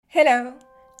Hello,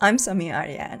 I'm Sami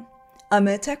Aryan. I'm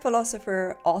a tech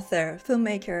philosopher, author,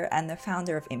 filmmaker, and the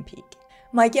founder of Impeak.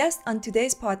 My guest on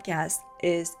today's podcast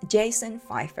is Jason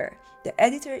Feifer, the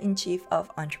editor-in-chief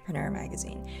of Entrepreneur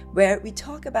Magazine, where we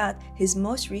talk about his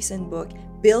most recent book,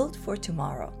 Build for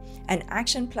Tomorrow, an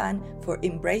action plan for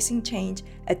embracing change,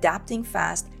 adapting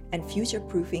fast, and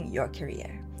future-proofing your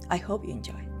career. I hope you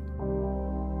enjoy.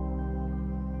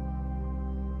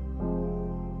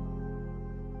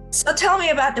 So tell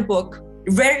me about the book.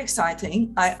 Very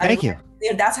exciting. Thank you.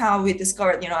 That's how we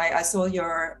discovered, I saw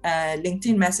your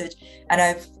LinkedIn message and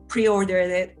I've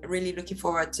pre-ordered it. Really looking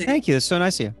forward to it. Thank you. It's so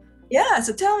nice of you. Yeah.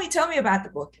 So tell me about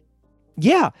the book.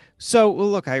 Yeah. So, well,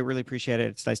 look, I really appreciate it.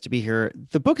 It's nice to be here.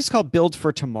 The book is called Build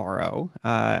for Tomorrow.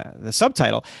 The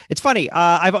subtitle. It's funny.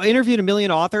 I've interviewed a million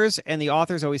authors and the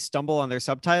authors always stumble on their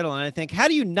subtitle. And I think, how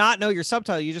do you not know your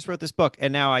subtitle? You just wrote this book.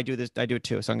 And now I do it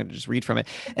too. So I'm going to just read from it.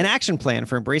 An action plan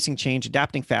for embracing change,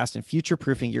 adapting fast, and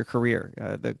future-proofing your career.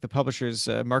 The publisher's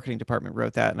marketing department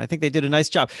wrote that. And I think they did a nice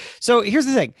job. So here's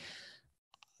the thing.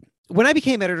 When I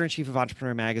became editor-in-chief of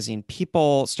Entrepreneur Magazine,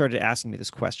 people started asking me this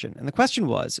question. And the question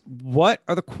was, what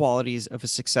are the qualities of a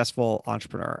successful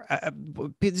entrepreneur?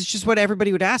 It's just what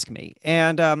everybody would ask me.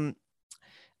 And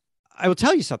I will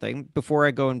tell you something before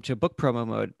I go into book promo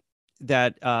mode,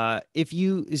 that if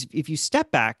you step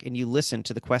back and you listen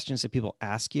to the questions that people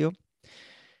ask you,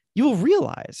 you will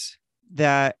realize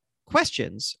that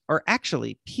questions are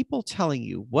actually people telling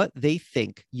you what they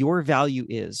think your value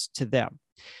is to them.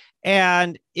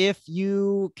 And if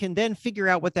you can then figure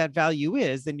out what that value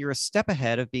is, then you're a step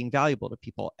ahead of being valuable to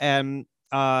people. And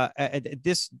that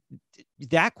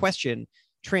question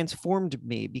transformed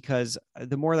me, because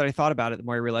the more that I thought about it, the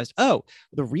more I realized, oh,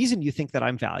 the reason you think that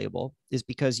I'm valuable is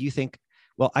because you think,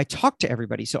 well, I talk to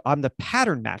everybody, so I'm the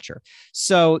pattern matcher.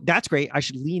 So that's great. I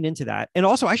should lean into that. And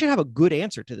also, I should have a good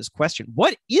answer to this question.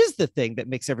 What is the thing that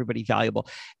makes everybody valuable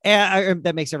and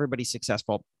that makes everybody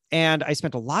successful? And I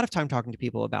spent a lot of time talking to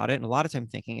people about it and a lot of time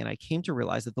thinking, and I came to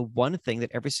realize that the one thing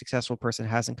that every successful person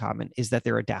has in common is that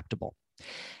they're adaptable.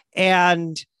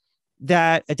 And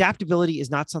that adaptability is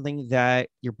not something that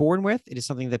you're born with. It is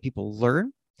something that people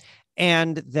learn,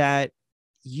 and that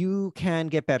you can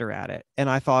get better at it. And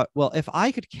I thought, well, if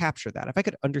I could capture that, if I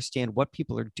could understand what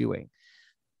people are doing,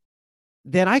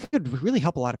 then I could really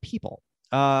help a lot of people.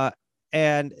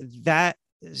 And that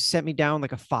sent me down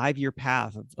like a 5-year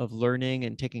path of learning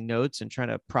and taking notes and trying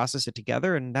to process it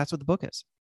together. And that's what the book is.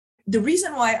 The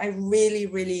reason why I really,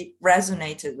 really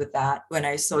resonated with that when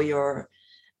I saw your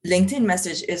LinkedIn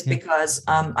message is because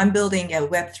I'm building a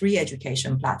Web3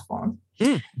 education platform.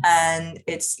 And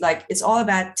it's all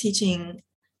about teaching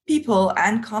people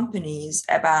and companies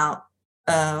about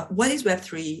what is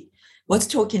Web3, what's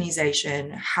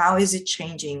tokenization, how is it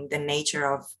changing the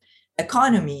nature of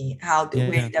economy, how the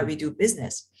way that we do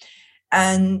business.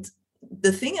 And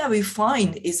the thing that we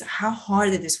find is how hard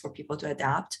it is for people to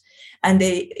adapt. And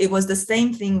it was the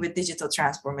same thing with digital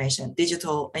transformation,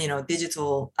 digital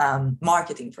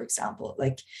marketing, for example,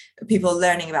 like people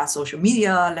learning about social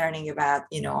media, learning about,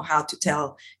 how to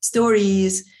tell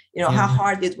stories, how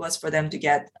hard it was for them to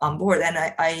get on board. And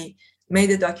I made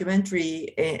a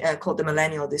documentary called The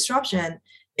Millennial Disruption.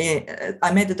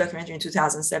 I made the documentary in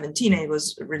 2017 and it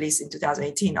was released in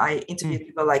 2018. I interviewed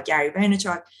people like Gary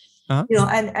Vaynerchuk,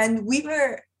 and we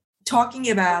were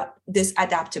talking about this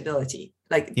adaptability,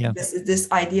 this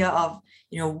idea of,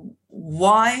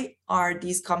 why are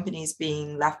these companies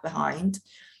being left behind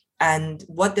and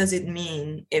what does it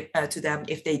mean to them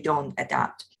if they don't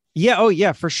adapt? Yeah. Oh,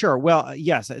 yeah, for sure. Well,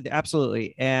 yes,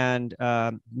 absolutely. And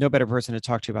no better person to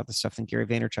talk to about this stuff than Gary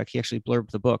Vaynerchuk. He actually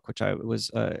blurbed the book, which it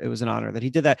was an honor that he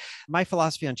did that. My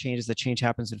philosophy on change is that change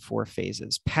happens in 4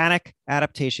 phases: panic,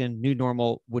 adaptation, new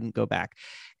normal, wouldn't go back.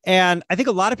 And I think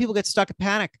a lot of people get stuck at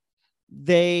panic.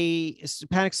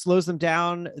 Panic slows them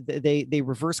down. They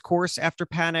reverse course after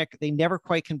panic. They never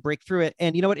quite can break through it.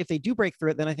 And you know what? If they do break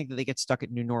through it, then I think that they get stuck at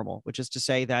new normal, which is to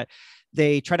say that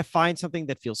they try to find something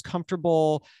that feels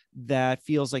comfortable, that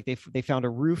feels like they found a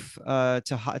roof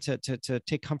to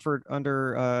take comfort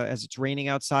under as it's raining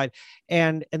outside,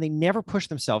 and they never push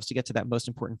themselves to get to that most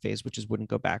important phase, which is wouldn't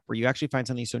go back, where you actually find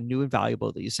something so new and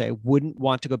valuable that you say, I wouldn't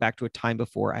want to go back to a time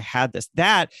before I had this.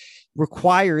 That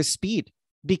requires speed,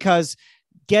 because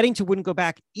getting to wouldn't go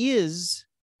back is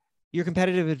your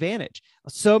competitive advantage.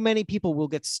 So many people will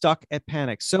get stuck at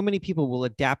panic. So many people will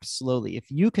adapt slowly. If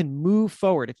you can move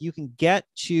forward, if you can get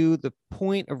to the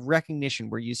point of recognition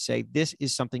where you say, this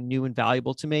is something new and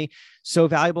valuable to me, so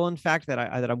valuable, in fact, that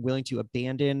I'm willing to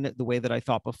abandon the way that I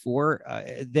thought before,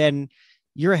 then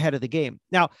you're ahead of the game.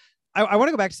 Now, I want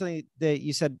to go back to something that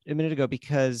you said a minute ago,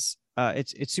 because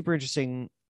it's super interesting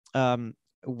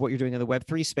what you're doing in the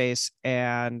Web3 space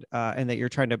and that you're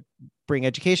trying to bring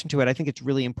education to it. I think it's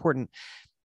really important.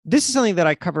 This is something that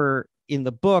I cover in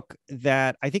the book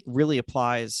that I think really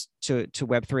applies to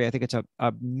Web3. I think it's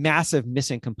a massive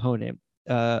missing component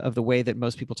of the way that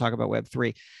most people talk about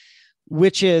Web3,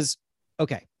 which is,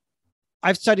 okay,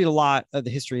 I've studied a lot of the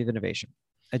history of innovation.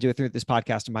 I do it through this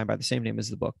podcast of mine by the same name as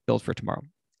the book, Build for Tomorrow.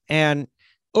 And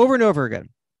over again,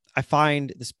 I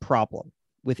find this problem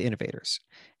with innovators.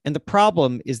 And the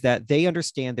problem is that they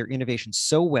understand their innovation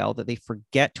so well that they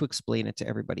forget to explain it to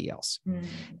everybody else. Mm.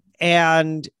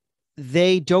 And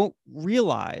they don't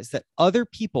realize that other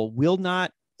people will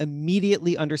not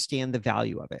immediately understand the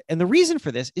value of it. And the reason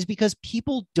for this is because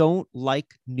people don't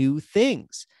like new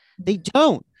things. They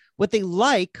don't. What they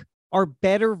like are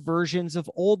better versions of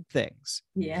old things.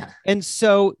 Yeah. And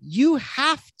so you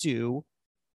have to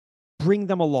bring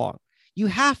them along. You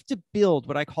have to build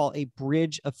what I call a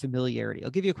bridge of familiarity.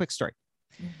 I'll give you a quick story.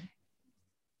 Mm-hmm.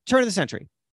 Turn of the century,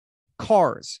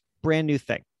 cars, brand new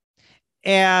thing.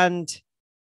 And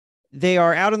they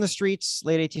are out on the streets,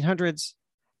 late 1800s,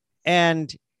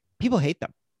 and people hate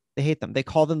them. They hate them. They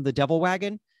call them the devil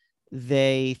wagon.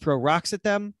 They throw rocks at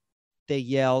them. They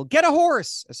yell, "Get a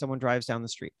horse," as someone drives down the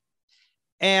street.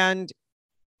 And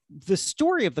the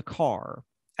story of the car,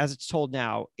 as it's told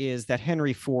now, is that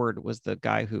Henry Ford was the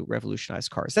guy who revolutionized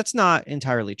cars. That's not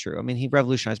entirely true. I mean, he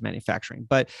revolutionized manufacturing,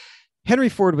 but Henry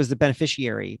Ford was the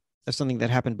beneficiary of something that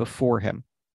happened before him.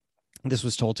 This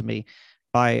was told to me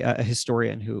by a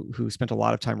historian who spent a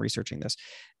lot of time researching this.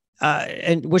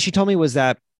 And what she told me was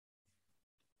that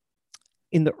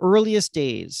in the earliest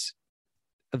days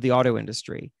of the auto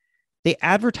industry, they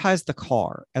advertised the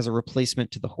car as a replacement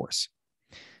to the horse.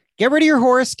 Get rid of your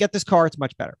horse, get this car, it's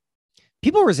much better.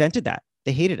 People resented that.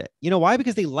 They hated it. You know why?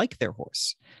 Because they liked their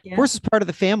horse. Yeah. Horse is part of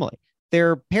the family.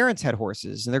 Their parents had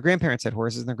horses and their grandparents had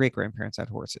horses and their great-grandparents had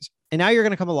horses. And now you're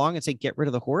going to come along and say, get rid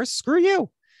of the horse? Screw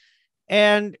you.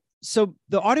 And so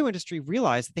the auto industry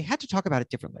realized that they had to talk about it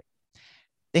differently.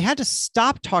 They had to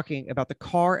stop talking about the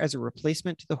car as a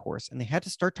replacement to the horse, and they had to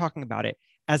start talking about it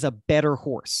as a better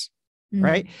horse.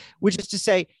 Right? Which is to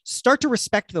say, start to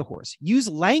respect the horse, use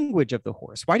language of the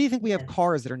horse. Why do you think we have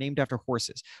cars that are named after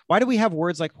horses? Why do we have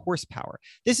words like horsepower?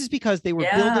 This is because they were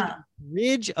building a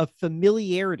bridge of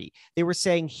familiarity. They were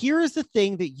saying, here is the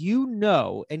thing that you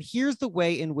know, and here's the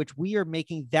way in which we are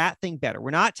making that thing better.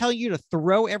 We're not telling you to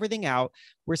throw everything out.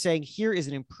 We're saying here is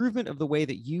an improvement of the way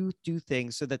that you do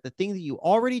things so that the thing that you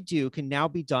already do can now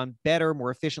be done better,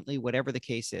 more efficiently, whatever the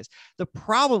case is. The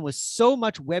problem with so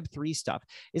much Web3 stuff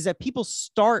is that people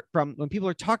start from, when people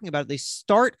are talking about it, they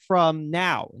start from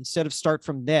now instead of start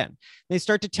from then. They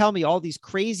start to tell me all these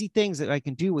crazy things that I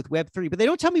can do with Web3, but they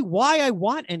don't tell me why I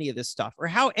want any of this stuff or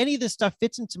how any of this stuff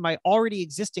fits into my already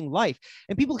existing life.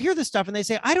 And people hear this stuff and they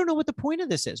say, I don't know what the point of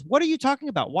this is. What are you talking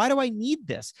about? Why do I need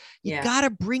this? You got to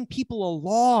bring people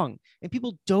along, and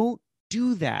people don't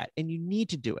do that, and you need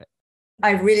to do it.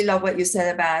 I really love what you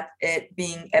said about it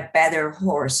being a better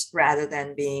horse rather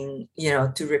than being,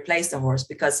 to replace the horse,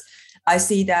 because I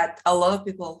see that a lot of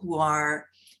people who are,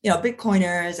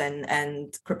 Bitcoiners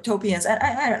and cryptopians, and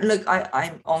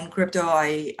I own crypto,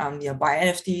 I buy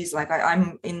NFTs, like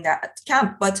I'm in that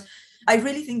camp, but I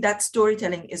really think that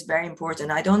storytelling is very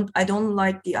important. I don't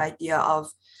like the idea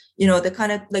of, the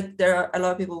kind of, like, there are a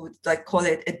lot of people would like call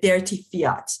it a dirty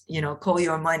fiat, call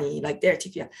your money like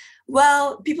dirty fiat.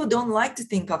 Well, people don't like to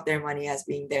think of their money as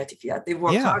being dirty fiat. They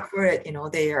work hard for it,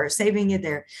 they are saving it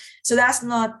there. So that's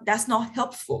not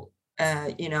helpful.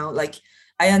 Like,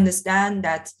 I understand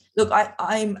that. Look,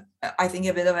 I think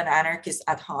a bit of an anarchist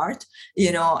at heart,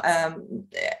 in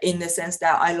the sense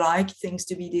that I like things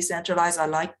to be decentralized. I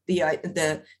like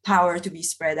the power to be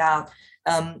spread out.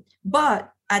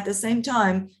 But at the same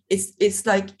time, it's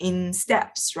like in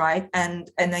steps, right? And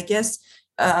I guess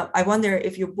I wonder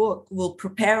if your book will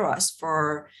prepare us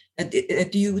for.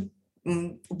 Do you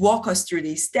walk us through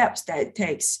these steps that it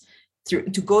takes to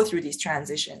go through these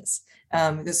transitions?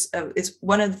 Because it's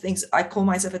one of the things. I call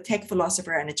myself a tech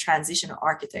philosopher and a transition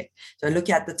architect. So I look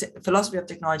at the philosophy of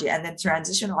technology, and then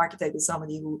transition architect is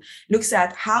somebody who looks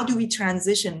at how do we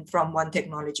transition from one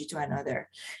technology to another,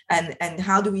 and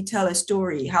how do we tell a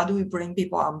story? How do we bring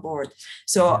people on board?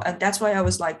 So and that's why I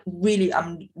was like,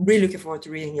 I'm really looking forward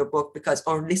to reading your book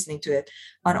or listening to it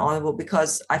on Audible,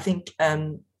 because I think,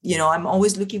 I'm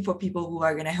always looking for people who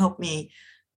are going to help me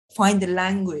find the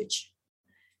language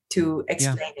to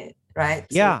explain it. Right.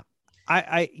 Yeah.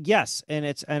 I yes. And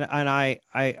it's, and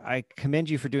I commend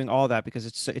you for doing all that, because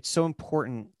it's so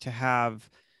important to have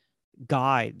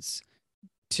guides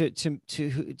who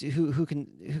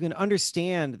can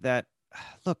understand that.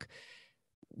 Look,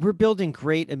 we're building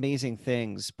great, amazing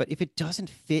things, but if it doesn't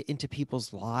fit into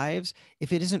people's lives,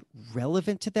 if it isn't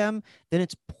relevant to them, then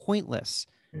it's pointless.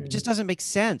 It just doesn't make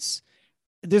sense.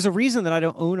 There's a reason that I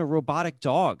don't own a robotic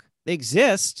dog. They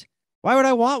exist. Why would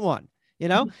I want one? You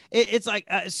know, it's like,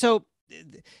 so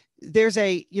there's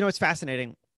a, you know, it's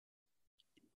fascinating.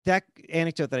 That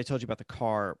anecdote that I told you about the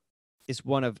car is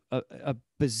one of a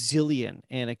bazillion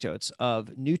anecdotes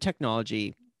of new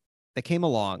technology that came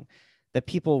along that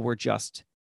people were just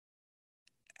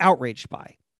outraged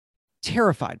by,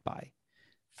 terrified by,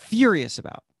 furious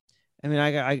about. I mean,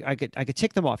 I could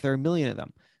tick them off. There are a million of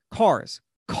them. Cars,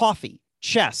 coffee,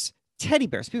 chess, teddy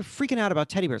bears. People freaking out about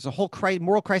teddy bears. A whole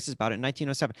moral crisis about it in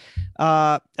 1907.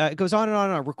 It goes on and on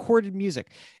and on. Recorded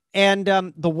music, and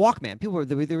the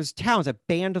Walkman. There was towns that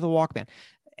banned the Walkman,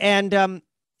 and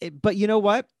but you know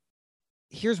what?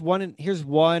 Here's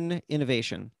one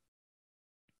innovation.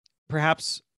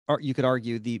 Perhaps you could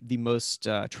argue the most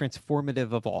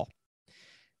transformative of all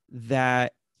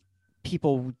that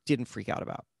people didn't freak out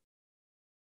about.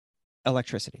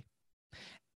 Electricity.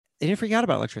 They didn't freak out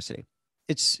about electricity.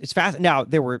 It's fast. Now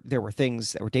there were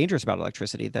things that were dangerous about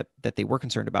electricity that they were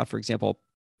concerned about. For example,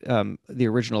 the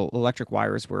original electric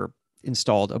wires were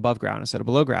installed above ground instead of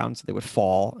below ground, so they would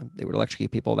fall and they would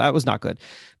electrocute people. That was not good.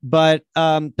 But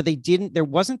they didn't. There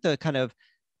wasn't the kind of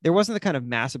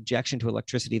mass objection to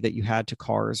electricity that you had to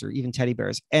cars or even teddy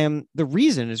bears. And the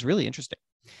reason is really interesting.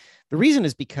 The reason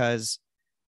is because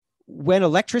when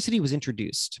electricity was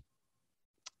introduced,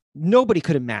 nobody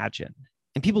could imagine,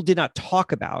 and people did not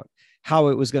talk about how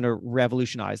it was going to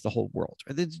revolutionize the whole world.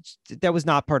 That was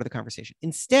not part of the conversation.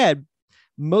 Instead,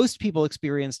 most people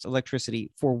experienced electricity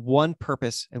for one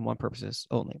purpose and one purpose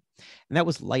only, and that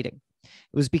was lighting.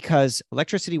 It was because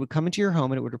electricity would come into your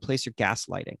home and it would replace your gas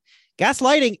lighting. Gas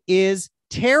lighting is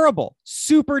terrible,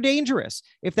 super dangerous.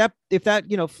 If that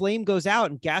flame goes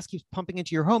out and gas keeps pumping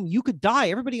into your home, you could die.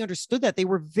 Everybody understood that. They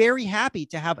were very happy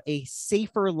to have a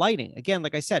safer lighting. Again,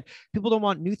 like I said, people don't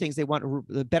want new things. They want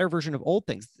a better version of old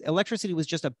things. Electricity was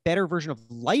just a better version of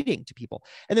lighting to people.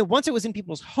 And then once it was in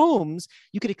people's homes,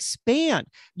 you could expand.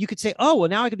 You could say, oh, well,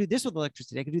 now I can do this with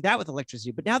electricity. I can do that with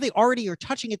electricity. But now they already are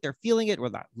touching it. They're feeling it,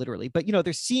 well, not literally, but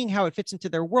they're seeing how it fits into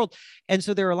their world. And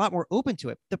so they're a lot more open to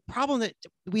it. The problem that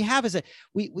we have is that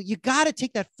you got to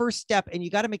take that first step, and you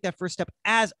got to make that first step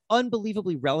as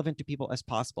unbelievably relevant to people as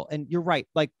possible. And you're right,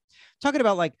 like talking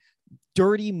about like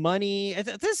dirty money,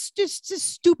 this is just a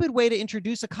stupid way to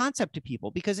introduce a concept to people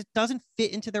because it doesn't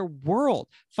fit into their world.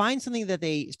 Find something that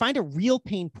find a real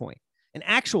pain point, an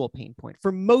actual pain point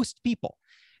for most people,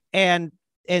 and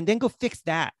then go fix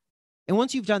that. And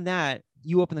once you've done that,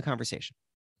 you open the conversation.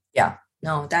 Yeah,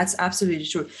 no, that's absolutely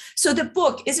true. So the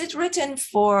book, is it written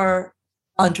for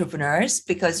entrepreneurs,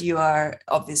 because you are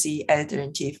obviously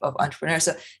editor-in-chief of Entrepreneur?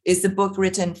 So is the book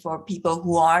written for people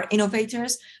who are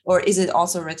innovators, or is it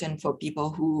also written for people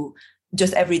who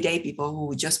just everyday people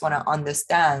who just want to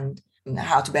understand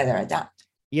how to better adapt?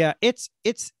 Yeah, it's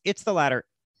the latter.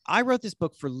 I wrote this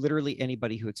book for literally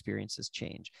anybody who experiences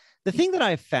change. The thing that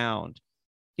I found,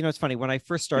 it's funny, when I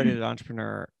first started at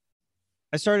Entrepreneur,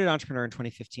 I started Entrepreneur in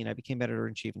 2015. I became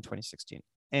editor-in-chief in 2016.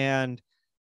 And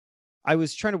I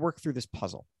was trying to work through this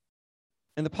puzzle.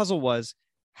 And the puzzle was,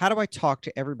 how do I talk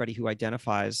to everybody who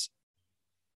identifies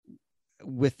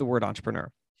with the word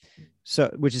entrepreneur?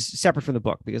 So, which is separate from the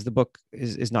book, because the book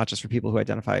is not just for people who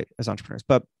identify as entrepreneurs,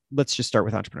 but let's just start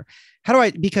with entrepreneur. How do I,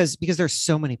 because there's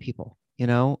so many people,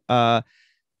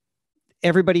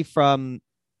 everybody from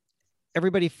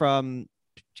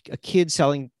a kid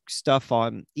selling stuff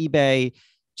on eBay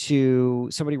to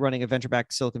somebody running a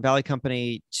venture-backed Silicon Valley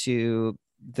company to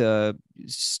the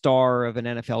star of an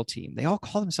NFL team. They all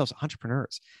call themselves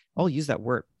entrepreneurs. All use that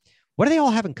word. What do they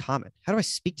all have in common? How do I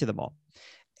speak to them all?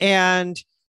 And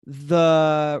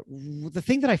the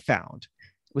thing that I found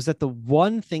was that the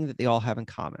one thing that they all have in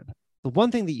common, the one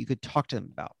thing that you could talk to them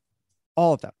about,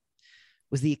 all of them,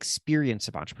 was the experience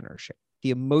of entrepreneurship,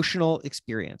 the emotional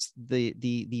experience,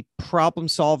 the problem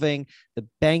solving, the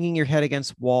banging your head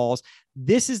against walls.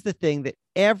 This is the thing that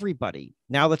everybody,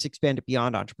 now let's expand it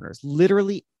beyond entrepreneurs,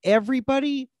 literally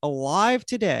everybody alive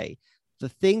today, the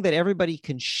thing that everybody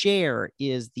can share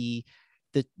is the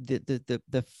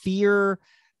fear,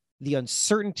 the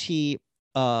uncertainty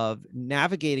of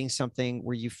navigating something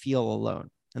where you feel alone.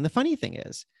 And the funny thing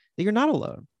is that you're not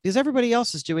alone, because everybody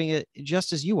else is doing it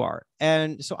just as you are.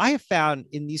 And so I have found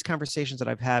in these conversations that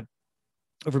I've had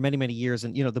over many, many years,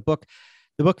 and the book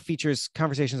features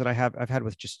conversations that I've had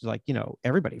with just like,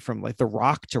 everybody from like The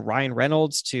Rock to Ryan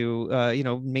Reynolds to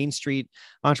Main Street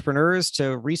entrepreneurs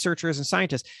to researchers and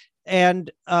scientists. And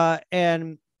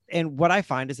and what I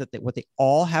find is that what they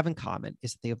all have in common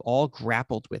is that they have all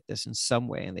grappled with this in some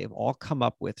way, and they've all come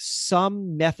up with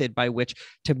some method by which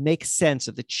to make sense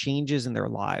of the changes in their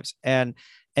lives. And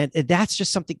that's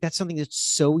just something that's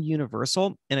so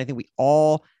universal. And I think we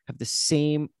all have the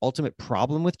same ultimate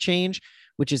problem with change,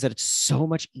 which is that it's so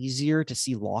much easier to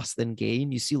see loss than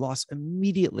gain. You see loss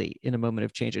immediately in a moment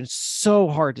of change, and it's so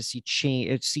hard to see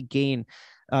change, see gain.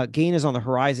 Gain is on the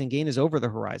horizon. Gain is over the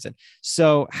horizon.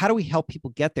 So how do we help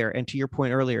people get there? And to your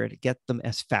point earlier, to get them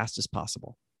as fast as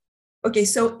possible. Okay,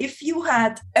 so if you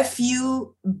had a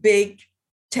few big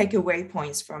takeaway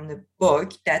points from the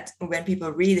book that when people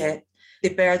read it, they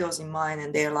bear those in mind,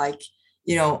 and they're like,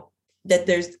 that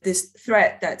there's this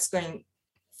thread that's going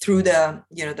through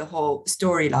the whole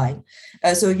storyline.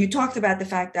 So you talked about the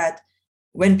fact that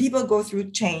when people go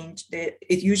through change,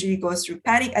 it usually goes through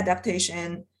panic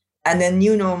adaptation, and then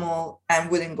new normal,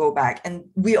 and wouldn't go back. And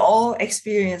we all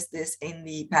experienced this in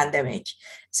the pandemic.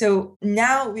 So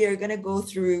now we are going to go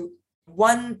through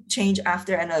one change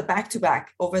after another, back to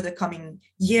back, over the coming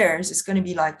years. It's going to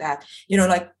be like that.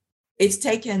 Like it's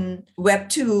taken Web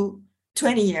 2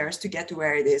 20 years to get to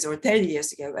where it is, or 30 years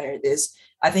to get where it is.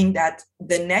 I think that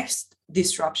the next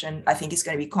disruption, I think, is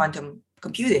going to be quantum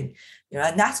computing,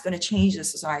 and that's going to change the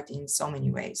society in so many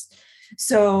ways.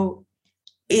 So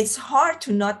it's hard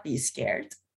to not be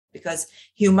scared, because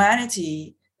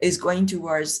humanity is going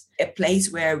towards a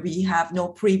place where we have no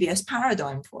previous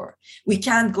paradigm for. We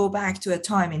can't go back to a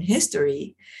time in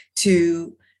history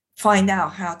to find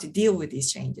out how to deal with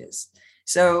these changes.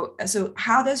 So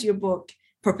how does your book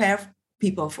prepare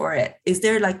people for it? Is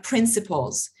there like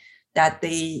principles that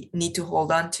they need to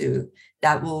hold on to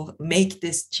that will make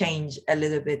this change a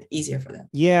little bit easier for them?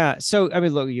 Yeah. So, I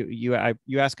mean, look, you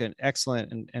ask an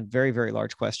excellent and very, very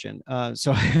large question. Which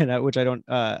I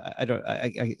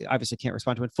obviously can't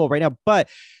respond to in full right now, but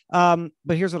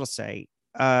here's what I'll say.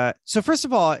 So first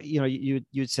of all, you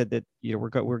said that,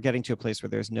 we're getting to a place where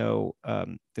there's no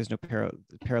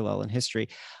parallel in history.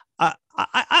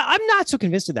 I'm not so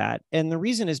convinced of that. And the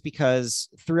reason is because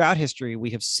throughout history, we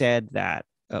have said that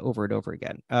over and over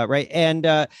again. Right. And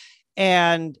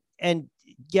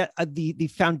yet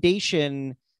the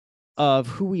foundation of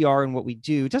who we are and what we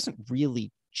do doesn't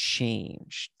really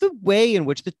change. The way in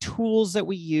which the tools that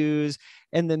we use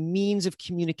and the means of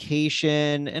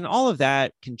communication and all of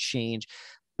that can change.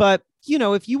 But,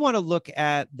 if you want to look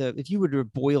at if you were to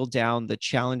boil down the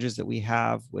challenges that we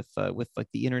have with like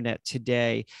the internet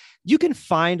today, you can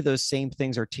find those same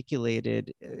things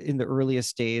articulated in the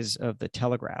earliest days of the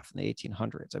telegraph in the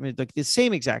 1800s. I mean, like the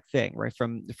same exact thing, right?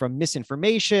 From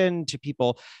misinformation to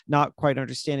people not quite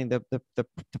understanding the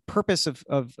purpose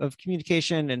of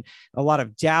communication, and a lot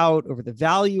of doubt over the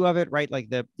value of it, right?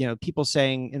 Like people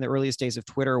saying in the earliest days of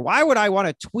Twitter, why would I want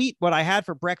to tweet what I had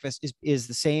for breakfast, is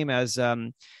the same as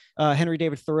Henry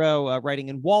David Thoreau writing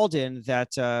in Walden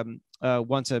that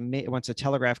once a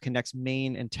telegraph connects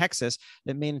Maine and Texas,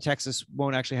 that Maine and Texas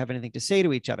won't actually have anything to say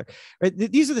to each other. Right?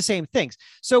 These are the same things.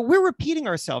 So we're repeating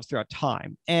ourselves throughout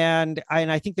time, and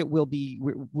I think that we'll be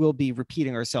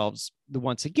repeating ourselves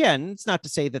once again. It's not to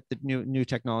say that the new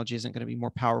technology isn't going to be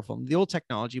more powerful than the old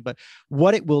technology, but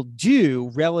what it will do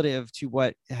relative to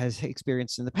what has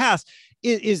experienced in the past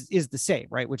is the same,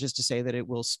 right? Which is to say that it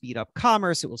will speed up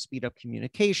commerce, it will speed up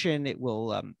communication, it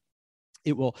will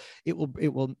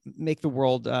make the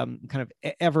world kind of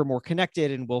ever more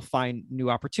connected, and we'll find new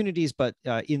opportunities. But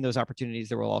in those opportunities,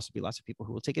 there will also be lots of people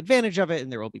who will take advantage of it, and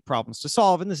there will be problems to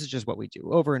solve. And this is just what we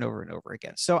do over and over and over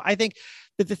again. So I think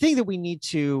that the thing that we need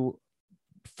to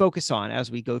focus on as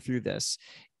we go through this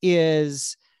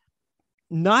is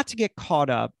not to get caught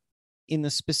up in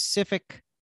the specific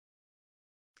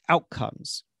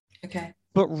outcomes,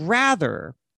 but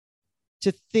rather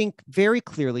to think very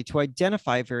clearly, to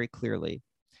identify very clearly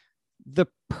the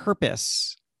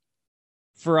purpose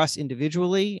for us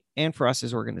individually and for us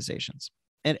as organizations.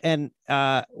 And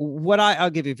I'll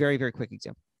give you a very, very quick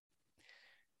example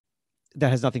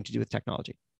that has nothing to do with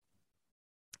technology.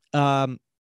 During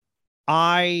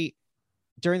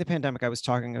the pandemic, I was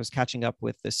catching up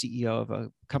with the CEO of a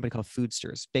company called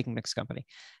Foodsters, baking mix company.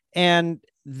 And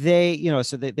they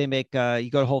make, you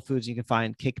go to Whole Foods, you can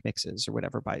find cake mixes or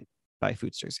whatever by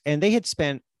Foodsters. And they had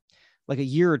spent like a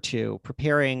year or two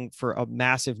preparing for a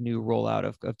massive new rollout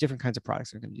of different kinds of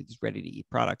products. They're going to do these ready to eat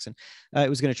products. And it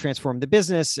was going to transform the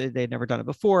business. They'd never done it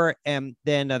before. And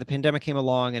then the pandemic came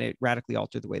along, and it radically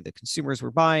altered the way the consumers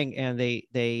were buying. And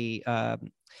they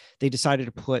decided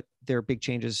to put their big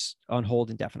changes on hold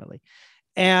indefinitely.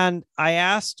 And I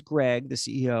asked Greg, the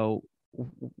CEO,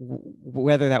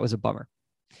 whether that was a bummer.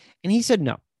 And he said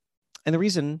no. And the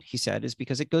reason, he said, is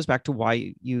because it goes back to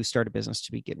why you start a business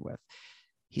to begin with.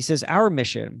 He says, our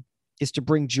mission is to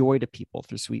bring joy to people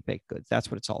through sweet baked goods.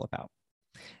 That's what it's all about.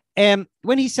 And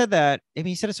when he said that, I mean,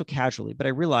 he said it so casually, but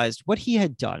I realized what he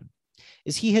had done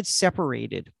is he had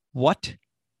separated what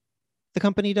the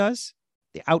company does,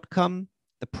 the outcome,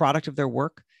 the product of their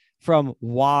work, from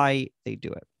why they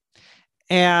do it.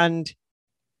 And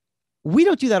we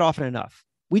don't do that often enough.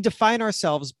 We define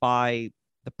ourselves by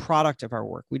the product of our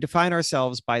work. We define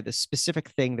ourselves by the specific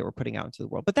thing that we're putting out into the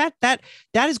world. But that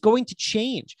is going to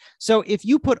change. So if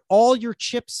you put all your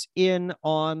chips in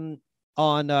on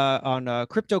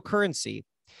cryptocurrency,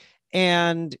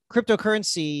 and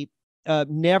cryptocurrency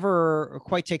never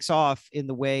quite takes off in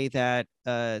the way that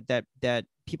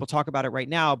people talk about it right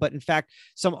now, but in fact,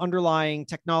 some underlying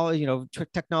technology,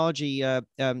 technology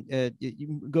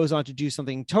goes on to do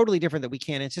something totally different that we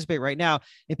can't anticipate right now.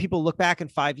 And people look back in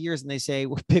 5 years and they say,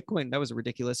 well, Bitcoin, that was a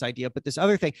ridiculous idea, but this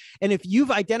other thing. And if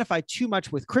you've identified too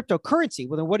much with cryptocurrency,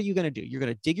 well, then what are you going to do? You're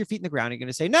going to dig your feet in the ground. You're going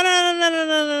to say,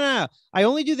 no. I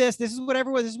only do this. This is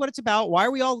this is what it's about. Why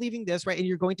are we all leaving this? Right. And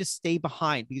you're going to stay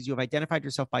behind because you have identified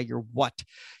yourself by your what.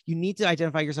 You need to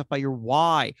identify yourself by your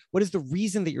why. What is the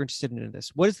reason that you're interested in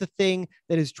this? What is the thing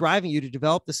that is driving you to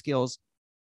develop the skills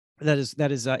that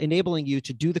is enabling you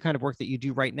to do the kind of work that you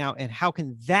do right now? And how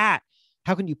can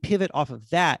you pivot off of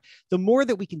that? The more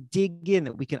that we can dig in,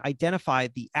 that we can identify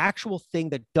the actual thing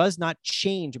that does not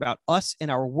change about us and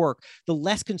our work, the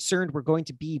less concerned we're going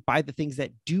to be by the things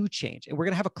that do change. And we're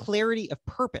going to have a clarity of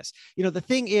purpose. The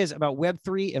thing is about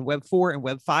Web3 and Web4 and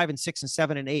Web5 and 6 and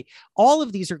 7 and 8, all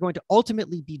of these are going to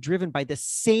ultimately be driven by the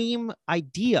same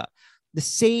idea, the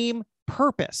same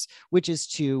purpose, which is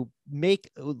to make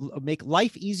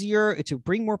life easier, to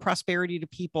bring more prosperity to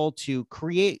people, to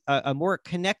create a more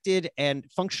connected and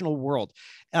functional world.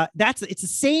 It's the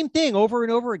same thing over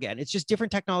and over again. It's just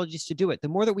different technologies to do it. The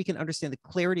more that we can understand the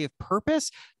clarity of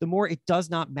purpose, the more it does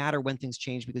not matter when things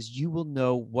change, because you will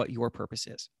know what your purpose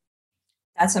is.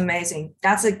 That's amazing.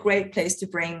 That's a great place to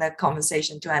bring the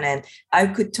conversation to an end. I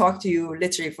could talk to you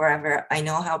literally forever. I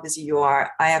know how busy you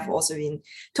are. I have also been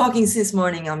talking since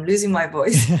morning. I'm losing my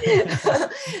voice.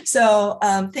 So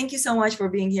thank you so much for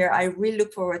being here. I really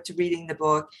look forward to reading the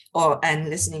book and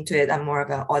listening to it. I'm more of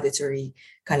an auditory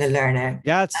kind of learner.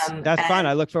 Yeah, that's fine.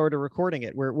 I look forward to recording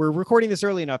it. We're recording this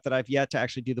early enough that I've yet to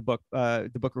actually do the book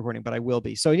recording, but I will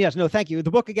be. So yes, no, thank you.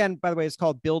 The book, again, by the way, is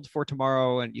called Build for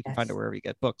Tomorrow, and you can find it wherever you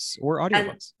get books or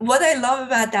audiobooks. And what I love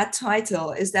about that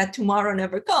title is that tomorrow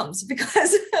never comes,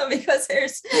 because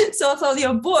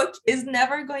your book is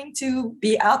never going to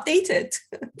be outdated.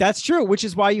 That's true, which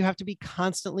is why you have to be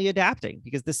constantly adapting,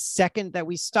 because the second that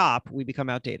we stop, we become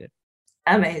outdated.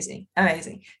 Amazing.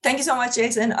 Thank you so much,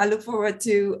 Jason. I look forward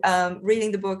to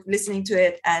reading the book, listening to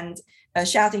it, and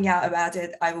shouting out about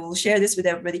it. I will share this with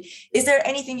everybody. Is there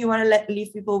anything you want to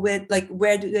leave people with? Like,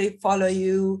 where do they follow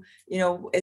you?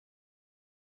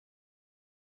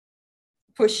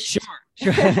 Push.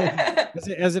 Sure.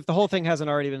 As if the whole thing hasn't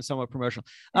already been somewhat promotional.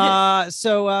 No,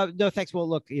 thanks. Well,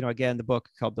 look, again, the book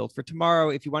called Build for Tomorrow.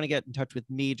 If you want to get in touch with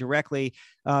me directly,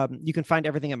 you can find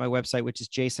everything at my website, which is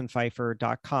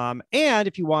jasonfeifer.com. And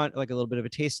if you want like a little bit of a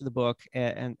taste of the book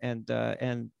and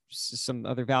some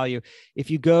other value,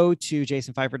 if you go to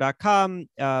jasonfeifer.com,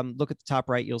 look at the top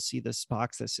right, you'll see this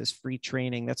box that says free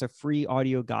training. That's a free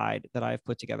audio guide that I've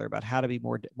put together about how to be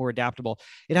more adaptable.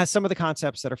 It has some of the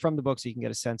concepts that are from the book, so you can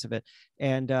get a sense of it,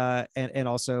 and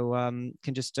also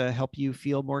can just help you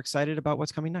feel more excited about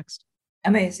what's coming next.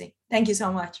 Amazing. Thank you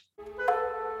so much.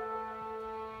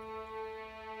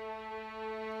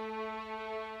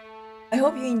 I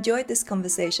hope you enjoyed this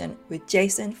conversation with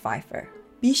Jason Feifer.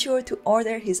 Be sure to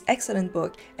order his excellent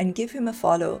book and give him a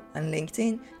follow on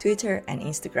LinkedIn, Twitter, and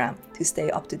Instagram to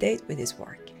stay up to date with his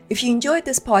work. If you enjoyed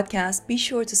this podcast, be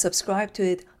sure to subscribe to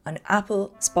it on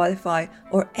Apple, Spotify,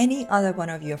 or any other one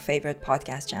of your favorite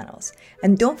podcast channels.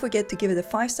 And don't forget to give it a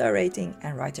 5-star rating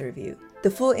and write a review.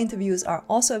 The full interviews are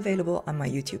also available on my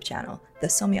YouTube channel, The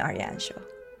Somi Aryan Show.